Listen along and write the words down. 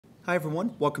Hi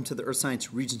everyone, welcome to the Earth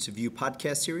Science Regents Review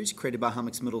podcast series created by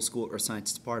Hommocks Middle School Earth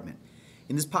Science Department.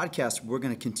 In this podcast, we're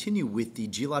going to continue with the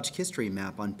geologic history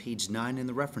map on page 9 in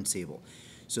the reference table.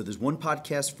 So there's one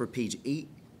podcast for page 8.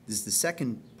 This is the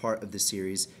second part of the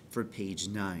series for page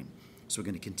 9. So we're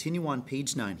going to continue on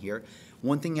page 9 here.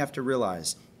 One thing you have to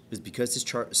realize is because this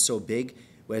chart is so big,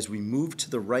 as we move to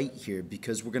the right here,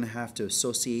 because we're going to have to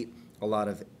associate a lot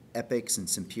of epochs and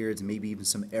some periods and maybe even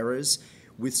some eras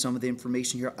with some of the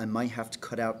information here, I might have to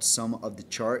cut out some of the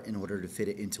chart in order to fit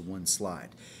it into one slide.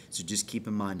 So just keep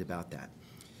in mind about that.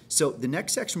 So the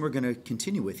next section we're going to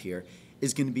continue with here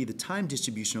is going to be the time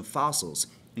distribution of fossils,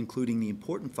 including the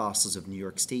important fossils of New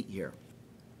York State here.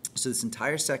 So this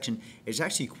entire section is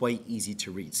actually quite easy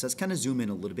to read. So let's kind of zoom in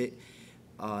a little bit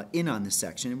in on this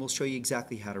section, and we'll show you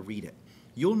exactly how to read it.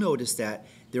 You'll notice that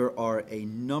there are a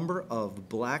number of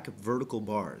black vertical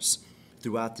bars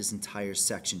throughout this entire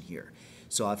section here.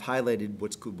 So I've highlighted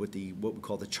what we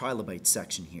call the trilobite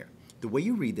section here. The way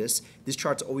you read this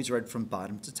chart's always read from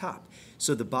bottom to top.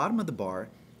 So the bottom of the bar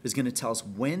is going to tell us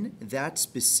when that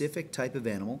specific type of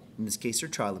animal, in this case they're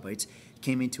trilobites,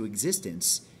 came into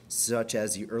existence, such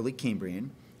as the early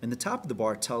Cambrian. And the top of the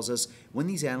bar tells us when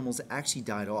these animals actually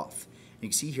died off. And you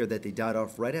can see here that they died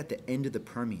off right at the end of the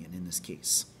Permian in this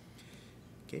case.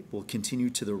 Okay, we'll continue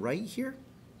to the right here.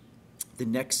 The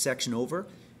next section over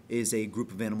is a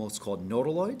group of animals called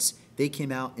nautiloids. They came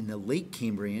out in the late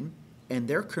Cambrian, and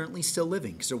they're currently still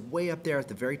living because they're way up there at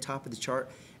the very top of the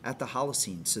chart at the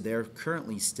Holocene, so they're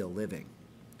currently still living.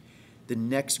 The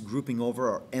next grouping over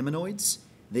are ammonoids.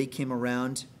 They came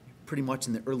around pretty much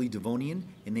in the early Devonian,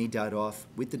 and they died off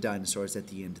with the dinosaurs at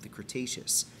the end of the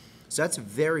Cretaceous. So that's a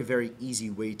very, very easy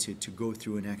way to go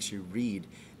through and actually read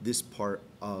this part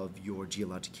of your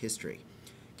geologic history.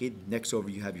 Okay, next over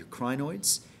you have your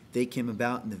crinoids. They came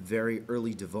about in the very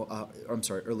early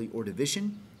early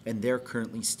Ordovician, and they're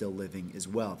currently still living as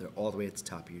well. They're all the way at the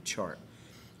top of your chart.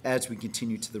 As we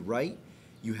continue to the right,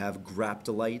 you have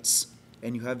graptolites,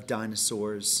 and you have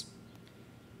dinosaurs,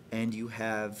 and you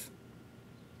have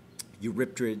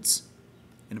eurypterids,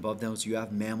 and above those you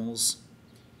have mammals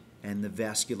and the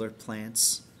vascular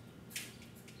plants.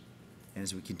 And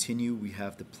as we continue, we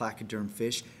have the placoderm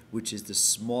fish, which is the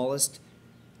smallest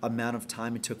amount of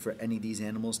time it took for any of these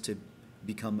animals to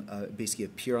become basically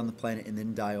appear on the planet and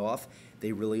then die off.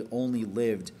 They really only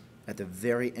lived at the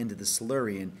very end of the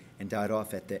Silurian and died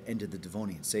off at the end of the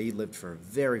Devonian. So they lived for a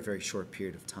very, very short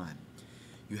period of time.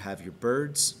 You have your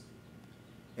birds,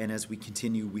 and as we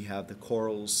continue, we have the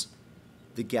corals,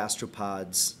 the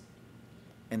gastropods,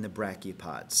 and the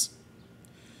brachiopods.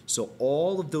 So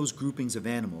all of those groupings of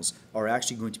animals are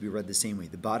actually going to be read the same way.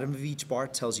 The bottom of each bar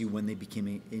tells you when they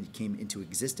came into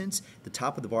existence. The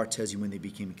top of the bar tells you when they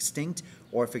became extinct,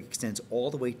 or if it extends all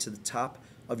the way to the top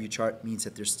of your chart, means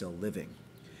that they're still living.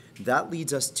 That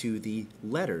leads us to the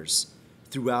letters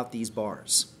throughout these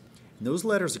bars. And those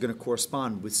letters are going to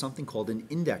correspond with something called an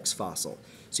index fossil.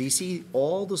 So you see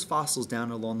all those fossils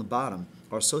down along the bottom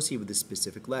are associated with this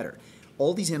specific letter.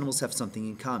 All these animals have something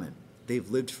in common. They've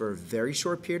lived for a very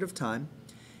short period of time,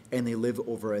 and they live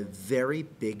over a very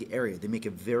big area. They make a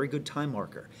very good time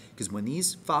marker, because when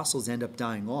these fossils end up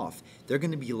dying off, they're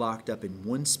going to be locked up in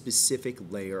one specific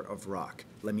layer of rock.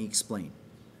 Let me explain.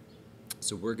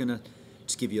 So we're going to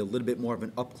just give you a little bit more of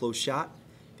an up-close shot.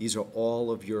 These are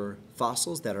all of your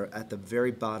fossils that are at the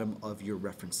very bottom of your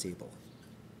reference table.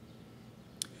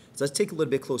 So let's take a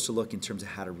little bit closer look in terms of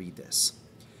how to read this.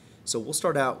 So we'll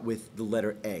start out with the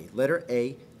letter A. Letter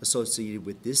A associated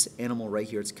with this animal right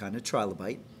here, it's kind of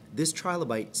trilobite. This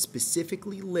trilobite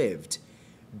specifically lived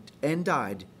and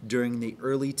died during the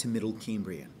early to middle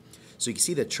Cambrian. So you can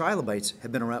see that trilobites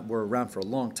were around for a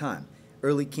long time,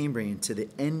 early Cambrian to the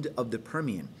end of the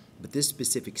Permian. But this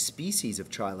specific species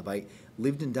of trilobite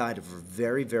lived and died over a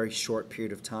very, very short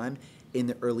period of time in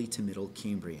the early to middle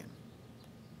Cambrian.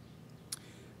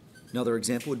 Another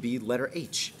example would be letter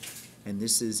H. And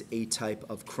this is a type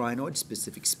of crinoid,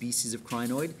 specific species of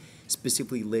crinoid,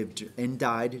 specifically lived and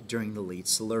died during the late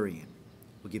Silurian.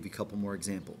 We'll give you a couple more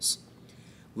examples.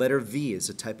 Letter V is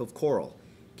a type of coral.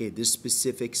 Okay, this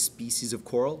specific species of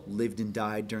coral lived and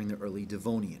died during the early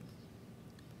Devonian.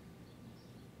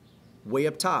 Way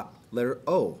up top, letter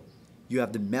O, you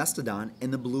have the mastodon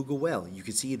and the beluga whale. You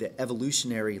can see the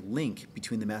evolutionary link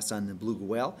between the mastodon and the beluga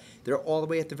whale. They're all the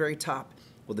way at the very top.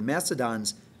 Well, the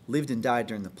mastodons lived and died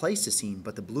during the Pleistocene,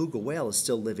 but the beluga whale is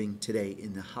still living today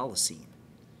in the Holocene.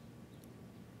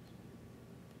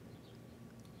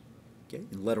 Okay,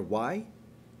 and letter Y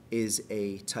is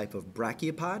a type of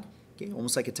brachiopod, okay,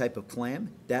 almost like a type of clam,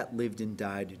 that lived and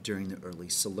died during the early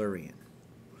Silurian.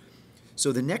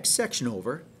 So the next section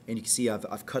over and you can see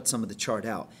I've cut some of the chart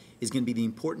out, is going to be the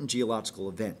important geological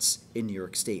events in New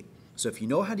York State. So if you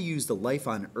know how to use the life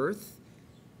on Earth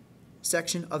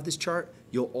section of this chart,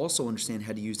 you'll also understand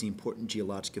how to use the important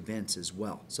geologic events as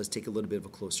well. So let's take a little bit of a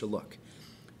closer look.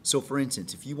 So for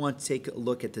instance, if you want to take a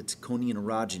look at the Taconian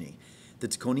orogeny,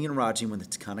 when the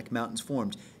Taconic Mountains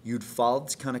formed, you'd follow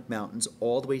the Taconic Mountains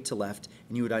all the way to left,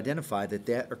 and you would identify that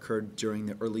that occurred during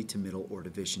the early to middle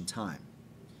Ordovician time.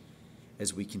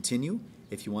 As we continue,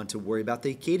 if you want to worry about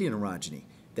the Akkadian orogeny,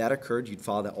 that occurred, you'd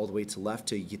follow that all the way to left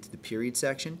till you get to the period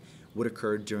section, would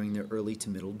occur during the early to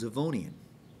middle Devonian.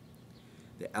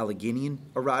 The Alleghenian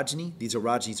orogeny, these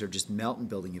orogenies are just mountain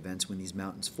building events when these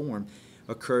mountains form,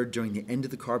 occurred during the end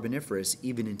of the Carboniferous,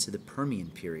 even into the Permian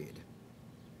period.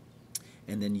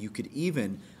 And then you could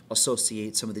even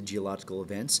associate some of the geological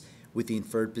events with the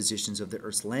inferred positions of the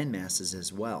Earth's land masses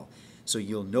as well. So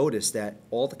you'll notice that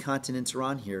all the continents are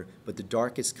on here, but the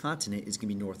darkest continent is going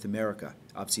to be North America.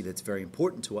 Obviously, that's very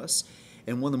important to us.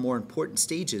 And one of the more important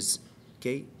stages,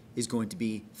 okay, is going to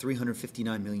be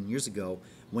 359 million years ago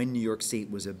when New York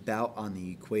State was about on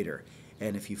the equator.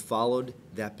 And if you followed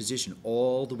that position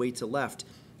all the way to left,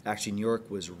 actually New York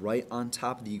was right on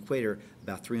top of the equator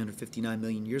about 359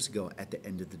 million years ago at the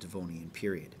end of the Devonian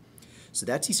period. So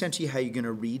that's essentially how you're going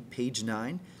to read page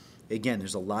 9. Again,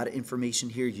 there's a lot of information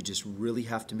here. You just really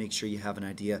have to make sure you have an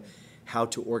idea how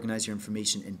to organize your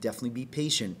information, and definitely be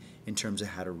patient in terms of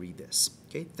how to read this.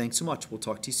 Okay, thanks so much. We'll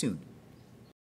talk to you soon.